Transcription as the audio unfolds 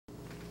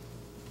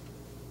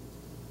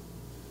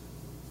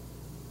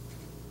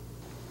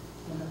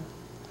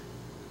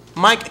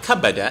Mike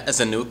Kabeda is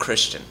a new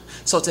Christian.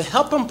 So to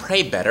help him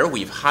pray better,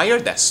 we've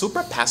hired that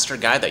super pastor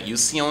guy that you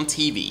see on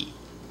TV.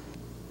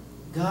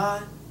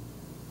 God,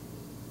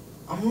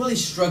 I'm really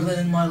struggling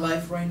in my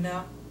life right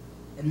now,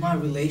 in my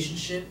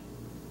relationship.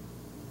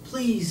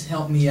 Please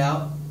help me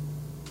out.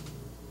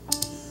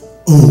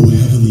 Oh,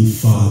 Heavenly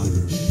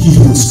Father, He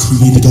who has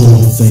created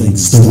all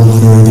things, the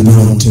water, the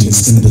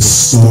mountains, and the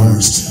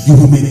stars, You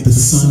who make the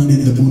sun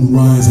and the moon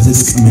rise at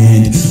His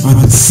command, I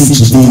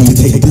beseech Thee to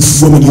take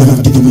this woman You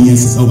have given me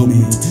as a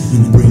helpmate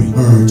and bring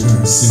her to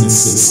her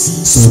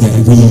senses, so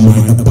that we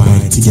might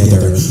abide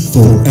together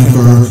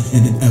forever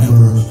and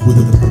ever with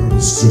a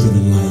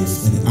purpose-driven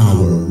life in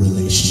our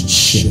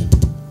relationship.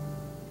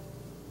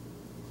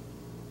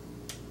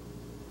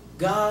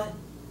 God,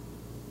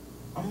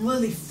 I'm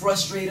really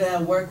frustrated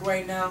at work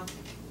right now.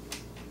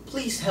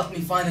 Please help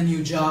me find a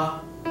new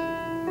job.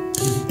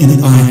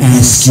 And I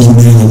ask You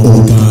now,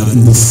 O God,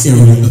 in this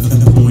area of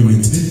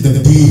employment,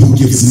 that Thee who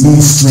gives me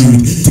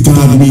strength to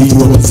guide me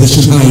through a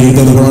position higher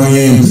than where I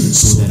am,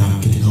 so that I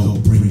can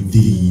help bring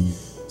Thee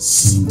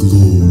some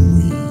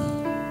glory.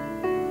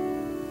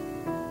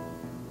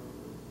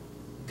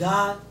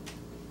 God,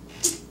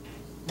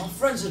 my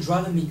friends are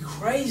driving me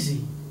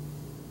crazy.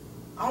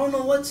 I don't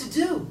know what to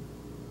do.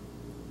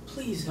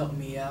 Please help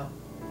me out.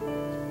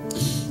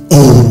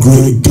 Oh,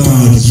 great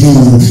God, You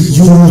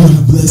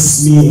have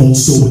blessed me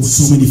also with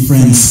so many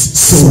friends,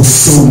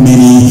 so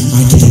many,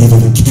 I can't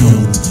even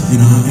count.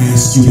 And I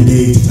ask You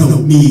today to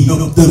help me,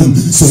 help them,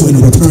 so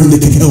in return they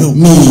can help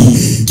me.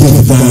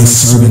 Give Thy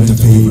servant a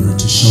favor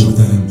to show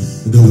them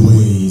the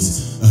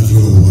ways of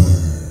Your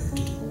word.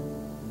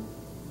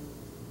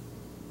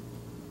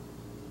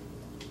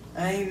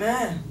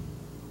 Amen.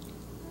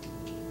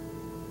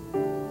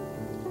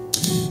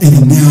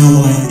 And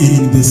now I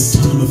end this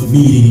time of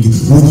meeting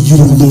with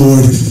You,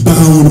 Lord,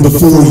 bound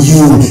before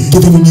You,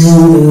 giving You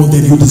all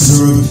that You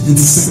deserve in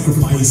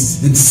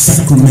sacrifice and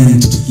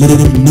sacrament. Let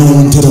it be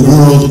known to the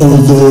world, O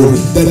Lord,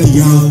 that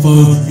the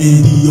Alpha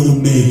and the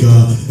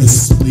Omega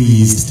is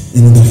pleased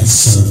in Thy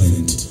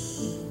servant.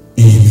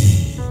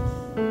 Amen.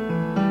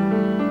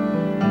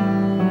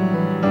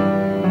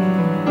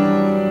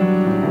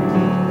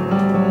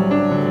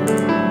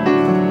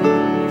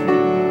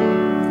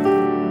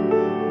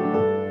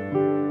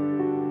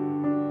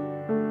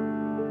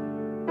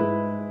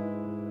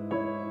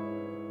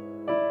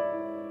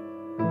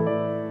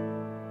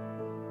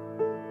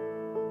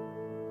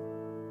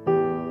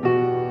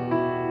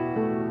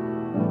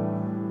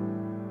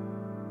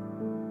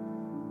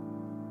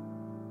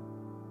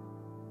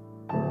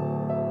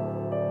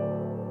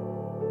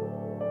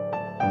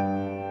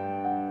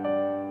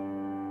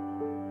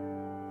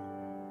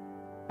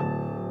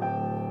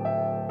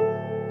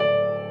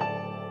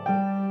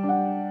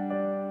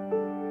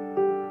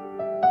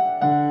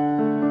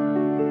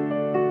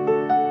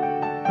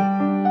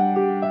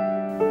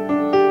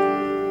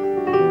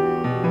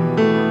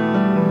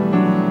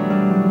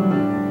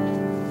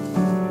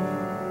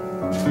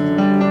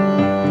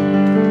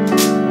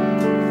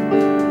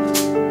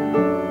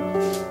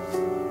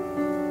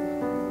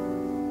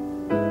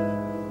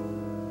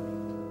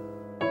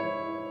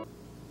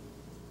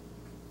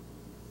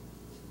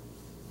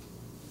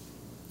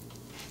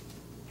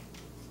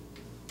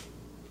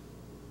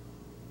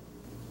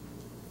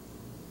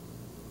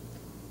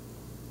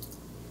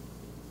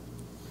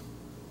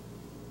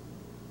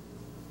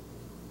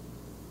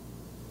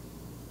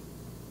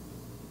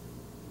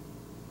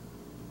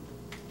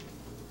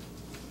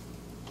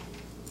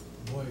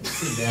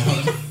 Sit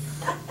down.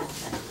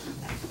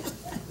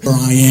 Where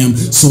I am,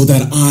 so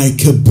that I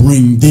could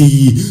bring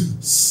Thee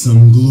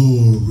some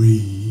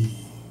glory.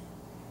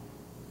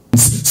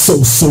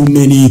 So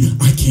many,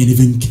 I can't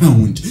even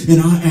count.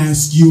 And I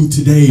ask You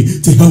today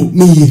to help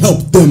me,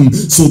 help them,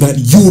 so that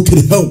You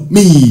could help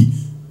me.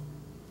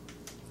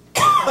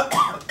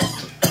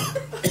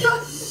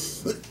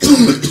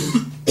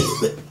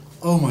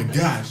 Oh my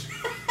gosh.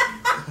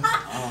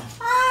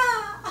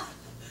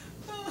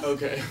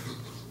 Okay.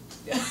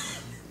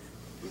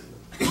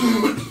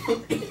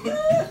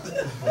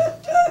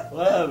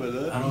 What happened,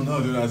 huh? I don't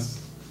know, dude.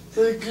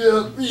 Take care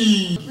of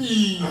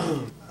me.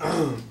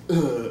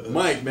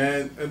 Mike,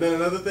 man. And then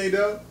another thing,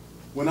 though.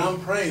 When I'm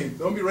praying,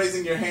 don't be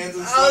raising your hands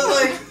and stuff. I was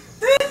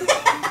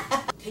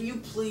like, can you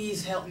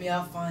please help me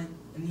out find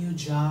a new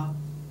job?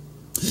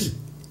 This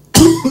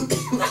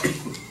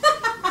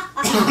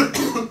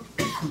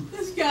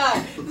guy,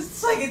 this is the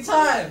second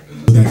time.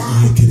 That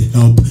I could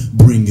help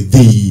bring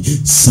Thee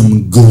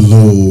some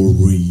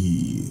glory.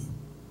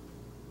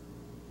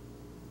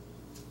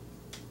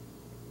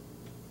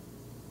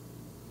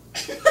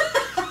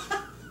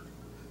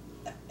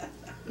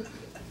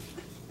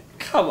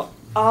 Come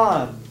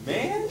on,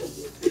 man.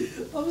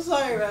 I'm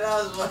sorry, man. That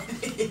was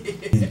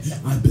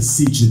funny. I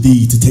beseech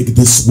Thee to take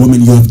this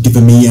woman You have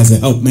given me as a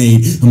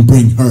helpmate and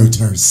bring her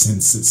to her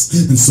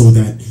senses, and so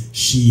that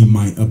she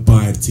might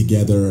abide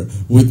together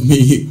with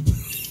me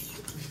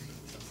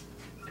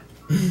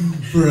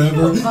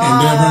forever and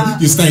ever.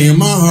 You stay in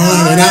my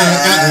heart, and I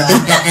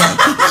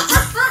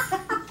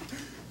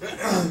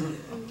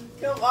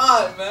Come Come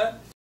on,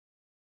 man.